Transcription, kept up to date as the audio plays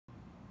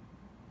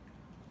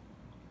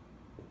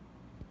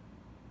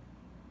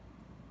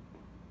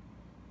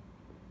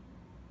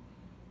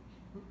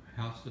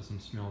house doesn't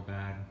smell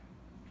bad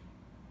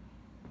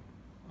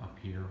up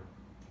here.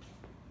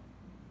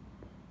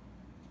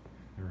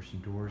 There are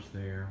some doors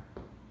there.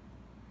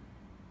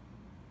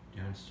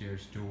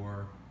 Downstairs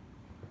door,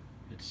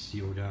 it's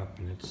sealed up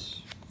and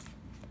it's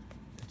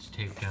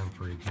taped down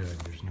pretty good.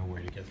 There's no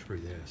way to get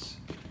through this.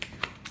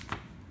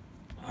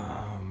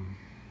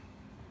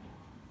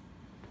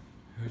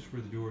 Here's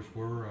where the doors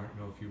were. I don't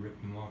know if you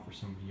ripped them off or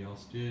somebody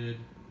else did.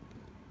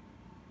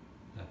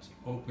 That's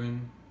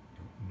open.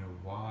 Don't know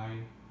why.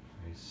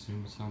 I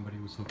assume somebody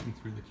was looking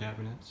through the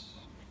cabinets.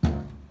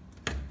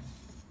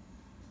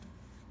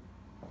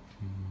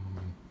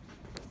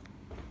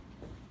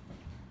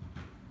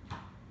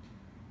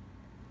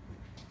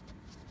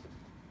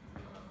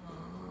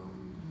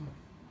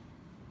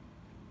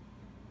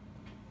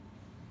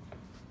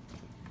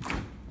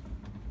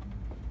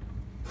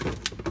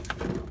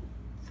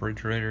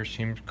 Refrigerator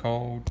seems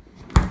cold.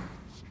 I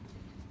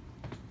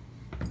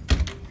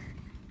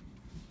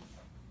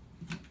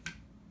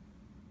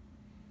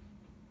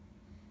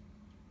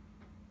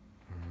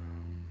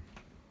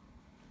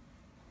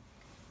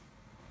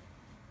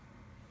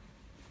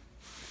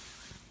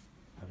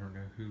don't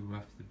know who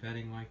left the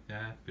bedding like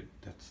that, but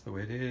that's the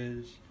way it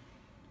is.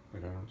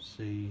 But I don't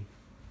see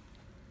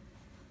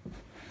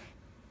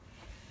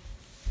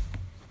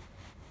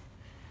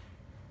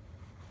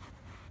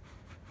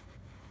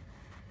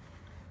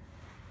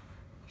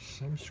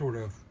some sort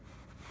of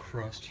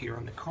crust here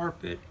on the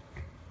carpet.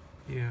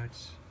 Yeah,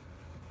 it's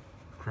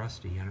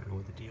crusty. I don't know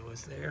what the deal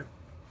is there.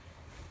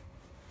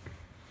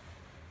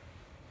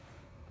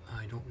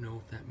 I don't know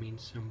if that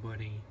means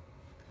somebody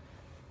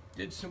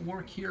did some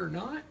work here or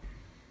not.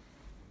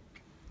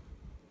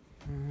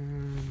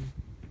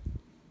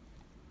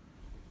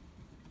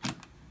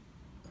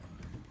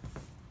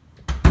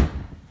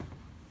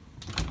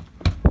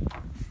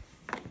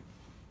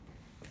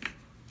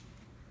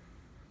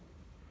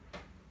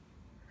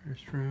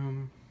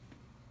 Restroom.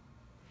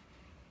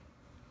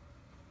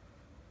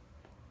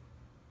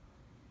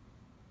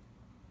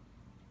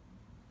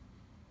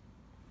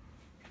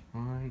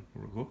 Fine.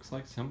 Looks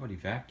like somebody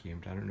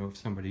vacuumed. I don't know if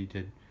somebody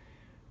did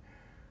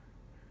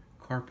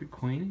carpet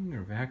cleaning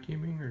or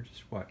vacuuming or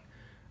just what.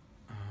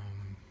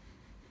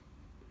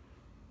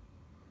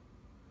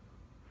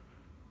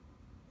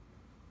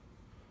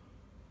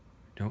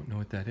 Don't know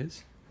what that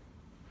is.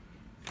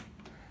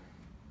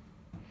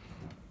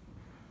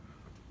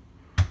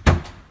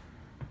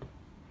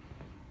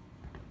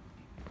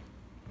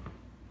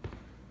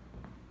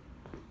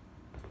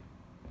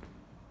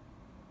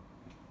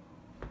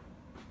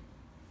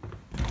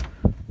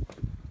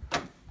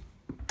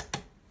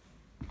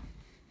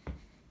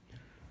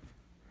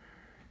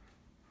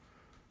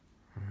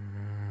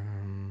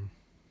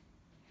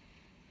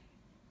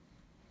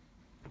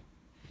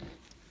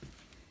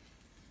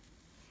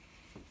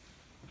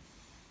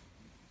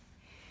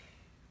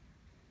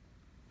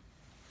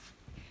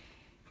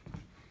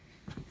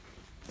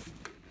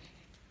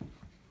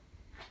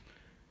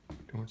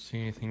 Don't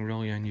see anything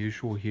really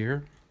unusual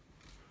here.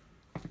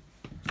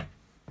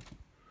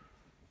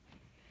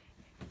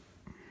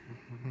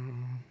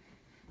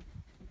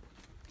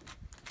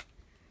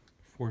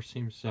 Floor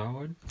seems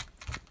solid.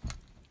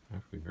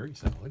 Actually, very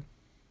solid.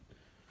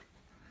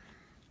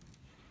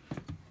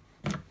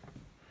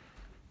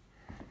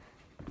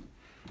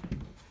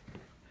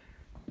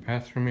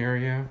 Bathroom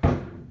area.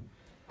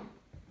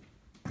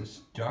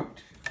 This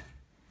duct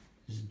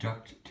is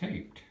duct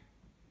taped.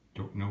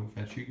 Don't know if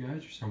that's you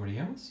guys or somebody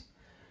else.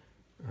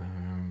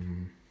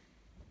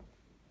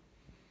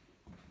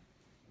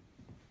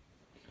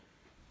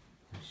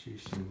 I see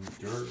some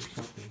dirt or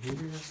something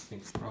here. I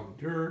think it's probably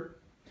dirt.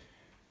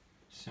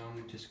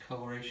 Some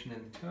discoloration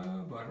in the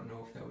tub. I don't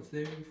know if that was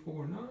there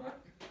before or not.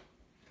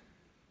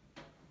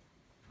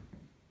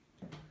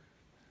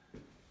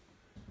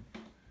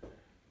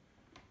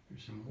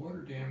 There's some water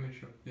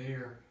damage up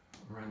there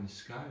around the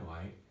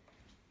skylight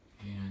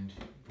and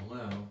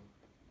below.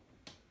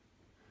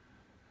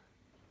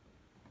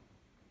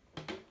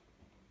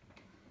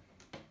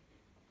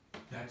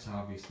 That's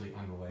obviously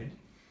unrelated.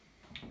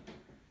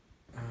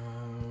 I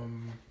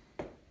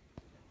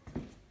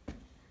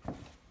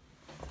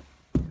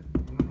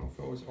don't know if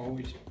it was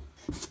always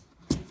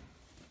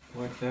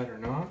like that or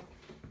not.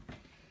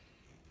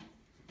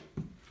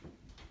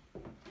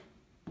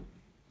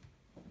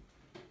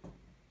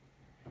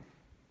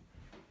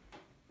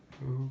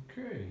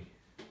 Okay.